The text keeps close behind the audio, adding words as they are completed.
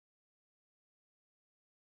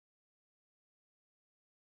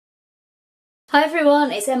Hi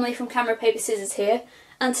everyone, it's Emily from Camera Paper Scissors here,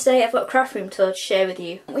 and today I've got a craft room tour to share with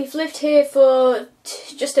you. We've lived here for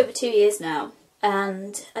just over 2 years now,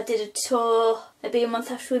 and I did a tour maybe a month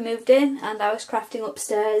after we moved in, and I was crafting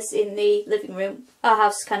upstairs in the living room. Our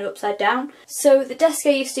house is kind of upside down. So the desk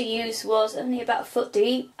I used to use was only about a foot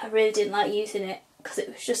deep. I really didn't like using it because it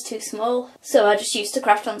was just too small. So I just used to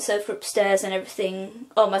craft on the sofa upstairs, and everything,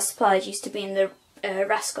 all my supplies used to be in the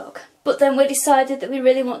Raskog. But then we decided that we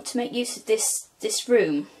really want to make use of this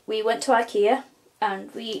room. We went to IKEA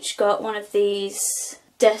and we each got one of these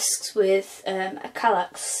desks with a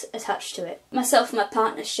Kallax attached to it. Myself and my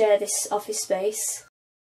partner share this office space.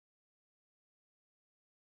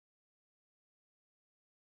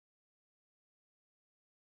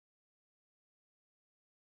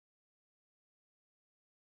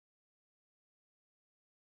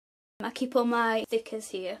 I keep all my stickers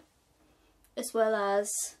here, as well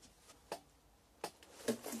as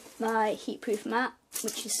my heatproof mat,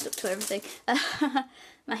 which is stuck to everything,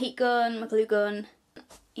 my heat gun, my glue gun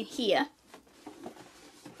in here.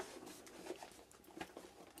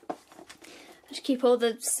 I just keep all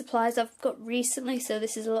the supplies I've got recently, so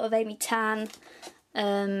this is a lot of Amy Tan,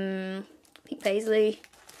 Pink Paisley.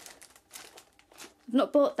 I've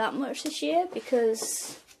not bought that much this year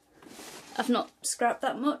because I've not scrapped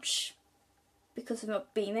that much because I've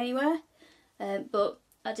not been anywhere, but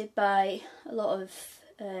I did buy a lot of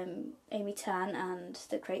Amy Tan and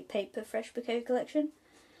the Crepe Paper Fresh Bouquet collection.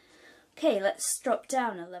 Okay, let's drop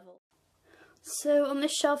down a level. So on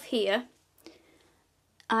this shelf here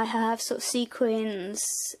I have sort of sequins.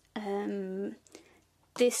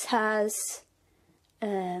 This has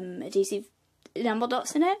adhesive enamel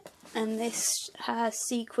dots in it, and this has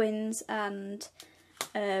sequins and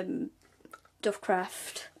Dovecraft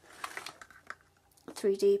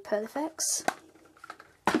 3D Pearl Effects.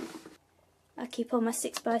 I keep all my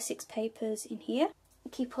 6x6 papers in here. I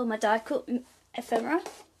keep all my die cut ephemera.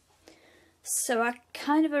 So I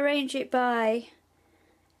kind of arrange it by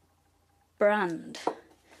brand.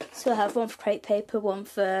 So I have one for Crepe Paper, one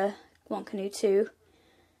for One Canoe 2,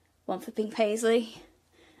 one for Pink Paisley,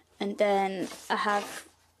 and then I have,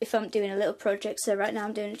 if I'm doing a little project, so right now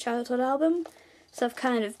I'm doing a childhood album, so I've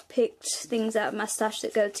kind of picked things out of my stash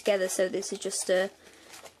that go together, so this is just a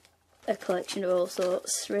collection of all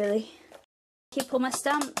sorts, really. Keep all my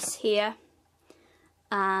stamps here,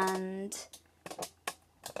 and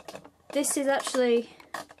this is actually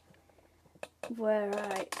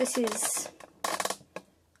this is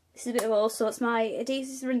a bit of all sorts. My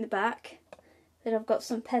adhesives are in the back, then I've got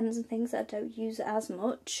some pens and things that I don't use as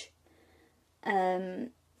much,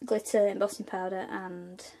 glitter, embossing powder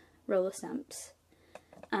and roller stamps,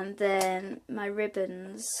 and then my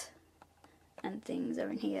ribbons and things are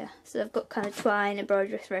in here. So I've got kind of twine,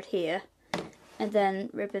 embroidery thread here, and then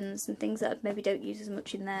ribbons and things that I maybe don't use as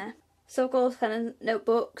much in there. So I've got all kind of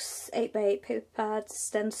notebooks, 8x8 paper pads,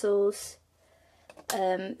 stencils,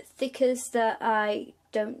 thickers that I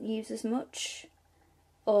don't use as much,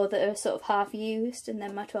 or that are sort of half used, and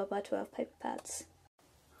then my 12x12 paper pads.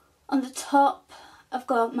 On the top I've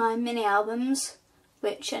got my mini albums,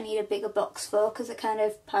 which I need a bigger box for because they're kind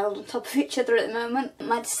of piled on top of each other at the moment.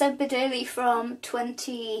 My December daily from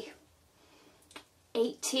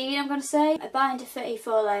 2018, I'm going to say. I bind to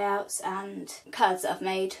 34 layouts and cards that I've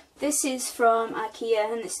made. This is from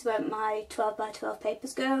IKEA, and this is where my 12x12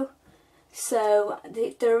 papers go. So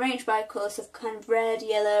they're arranged by colours of kind of red,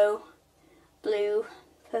 yellow, blue,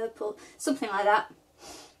 purple, something like that.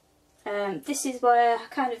 This is where I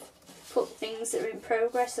kind of put things that are in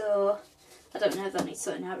progress, or I don't know if that needs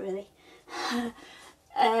sorting out really.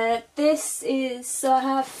 This is, so I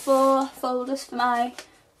have 4 folders for my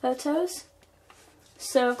photos.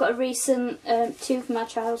 So I've got a recent 2 for my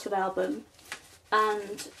childhood album,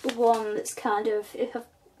 and one that's kind of, if I've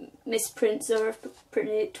misprints or I've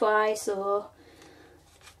printed it twice, or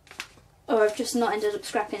I've just not ended up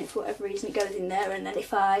scrapping it for whatever reason, it goes in there, and then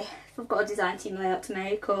if I've got a design team layout to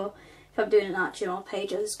make, or if I'm doing an art journal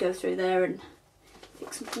page, I just go through there and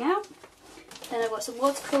pick something out. Then I've got some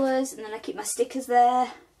watercolours, and then I keep my stickers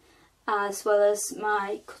there, as well as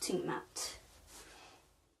my cutting mat.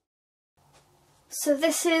 So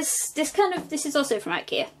this is also from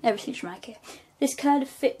IKEA. Everything's from IKEA. This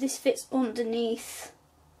fits underneath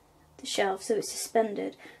the shelf, so it's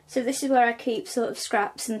suspended. So this is where I keep sort of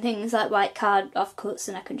scraps and things like white card offcuts,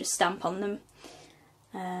 and I can just stamp on them.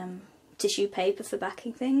 Tissue paper for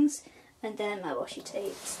backing things, and then my washi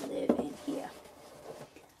tapes live in here.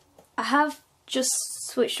 I have just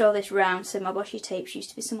switched all this round, so my washi tapes used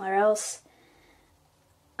to be somewhere else,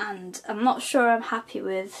 and I'm not sure I'm happy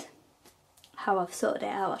with how I've sorted it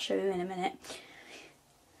out. I'll show you in a minute.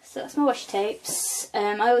 So that's my washi tapes.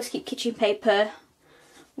 I always keep kitchen paper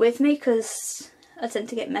with me because I tend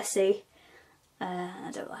to get messy.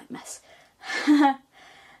 I don't like mess.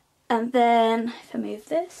 And then if I move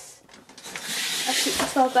this, I keep the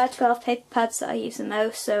 12 by 12 paper pads that I use the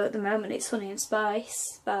most. So at the moment it's Honey and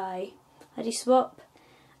Spice by Lady Swap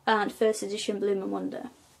and first edition Bloom and Wonder.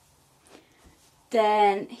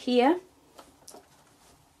 Then here, I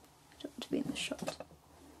don't want to be in the shot.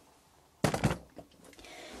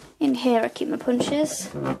 In here I keep my punches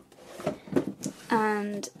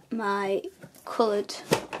and my coloured.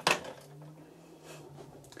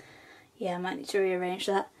 Yeah, I might need to rearrange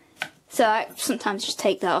that. So I sometimes just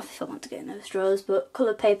take that off if I want to get in those drawers, but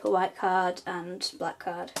coloured paper, white card and black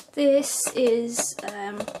card. This is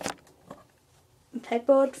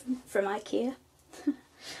pegboard from IKEA.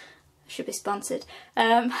 Should be sponsored.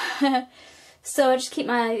 So I just keep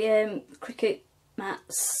my Cricut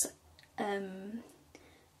mats.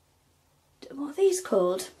 What are these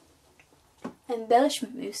called?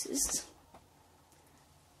 Embellishment mousses.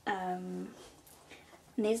 And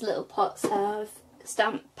these little pots have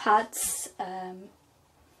stamp pads,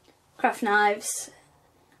 craft knives,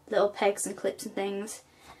 little pegs and clips and things,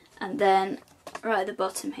 and then right at the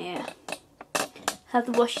bottom here have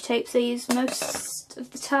the washi tapes I use most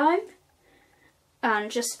of the time,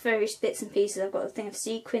 and just various bits and pieces. I've got a thing of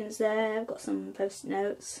sequins there, I've got some post-it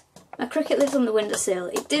notes. My Cricut lives on the windowsill.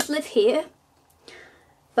 It did live here,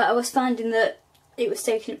 but I was finding that it was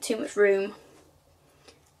taking up too much room,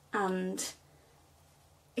 and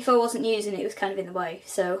if I wasn't using it, it was kind of in the way,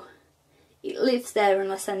 so it lives there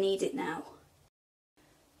unless I need it now.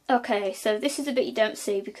 Okay, so this is a bit you don't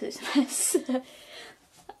see because it's a mess.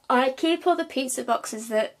 I keep all the pizza boxes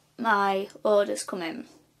that my orders come in,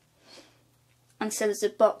 and so there's a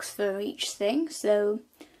box for each thing. So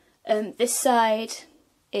this side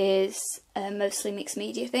is mostly mixed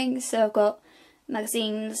media things, so I've got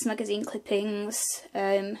magazines, magazine clippings,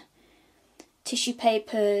 tissue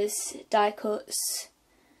papers, die cuts.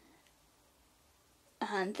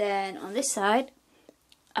 And then on this side,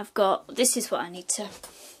 I've got, this is what I need to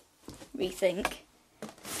rethink.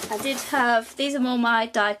 I did have, these are all my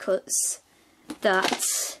die cuts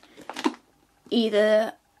that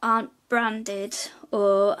either aren't branded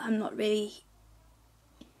or I'm not really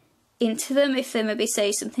into them. If they maybe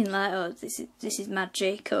say something like, oh, this is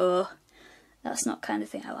magic, or that's not kind of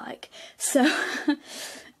thing I like. So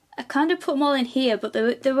I kind of put them all in here, but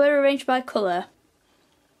they were arranged by colour.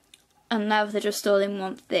 And now they're just all in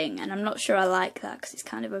one thing, and I'm not sure I like that because it's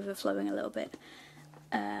kind of overflowing a little bit.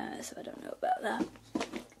 So I don't know about that.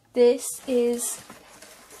 This is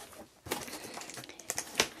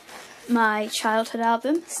my childhood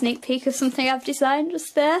album, sneak peek of something I've designed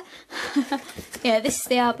just there. Yeah, this is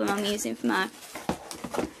the album I'm using for my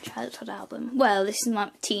childhood album. Well, this is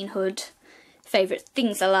my teenhood favourite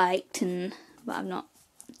things I liked, but I'm not,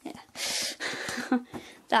 yeah.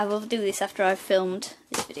 I will do this after I've filmed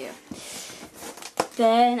this video.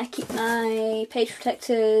 Then I keep my page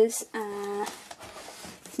protectors,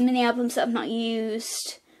 some mini albums that I've not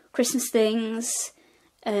used, Christmas things,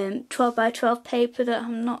 12 by 12 paper that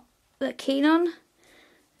I'm not that keen on,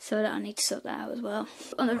 so I need to sort that out as well.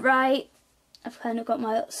 On the right, I've kind of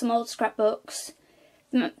got some old scrapbooks,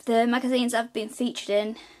 the magazines I've been featured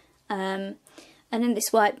in, and in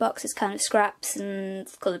this white box is kind of scraps and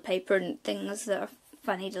coloured paper and things that if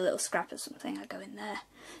I need a little scrap or something, I go in there.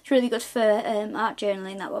 It's really good for art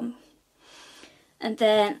journaling, that one. And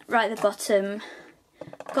then right at the bottom,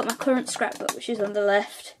 I've got my current scrapbook, which is on the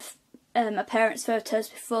left. My parents' photos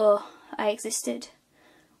before I existed.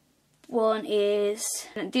 One is,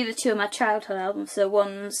 the other two are my childhood albums, so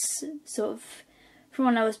one's sort of from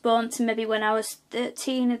when I was born to maybe when I was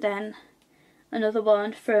 13, and then another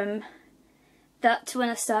one from that to when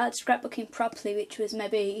I started scrapbooking properly, which was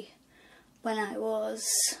maybe when I was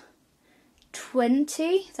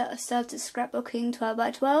 20, that I started scrapbooking 12 by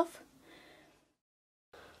 12.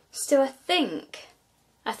 So I think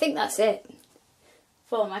that's it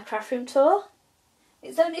for my craft room tour.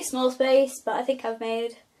 It's only a small space, but I think I've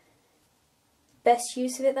made best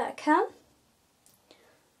use of it that I can.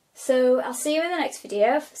 So I'll see you in the next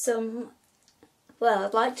video for some, well,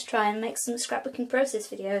 I'd like to try and make some scrapbooking process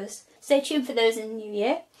videos. Stay tuned for those in the new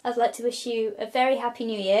year. I'd like to wish you a very happy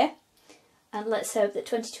new year, and let's hope that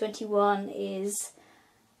 2021 is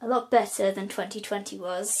a lot better than 2020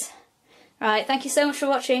 was. Right, thank you so much for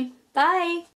watching. Bye!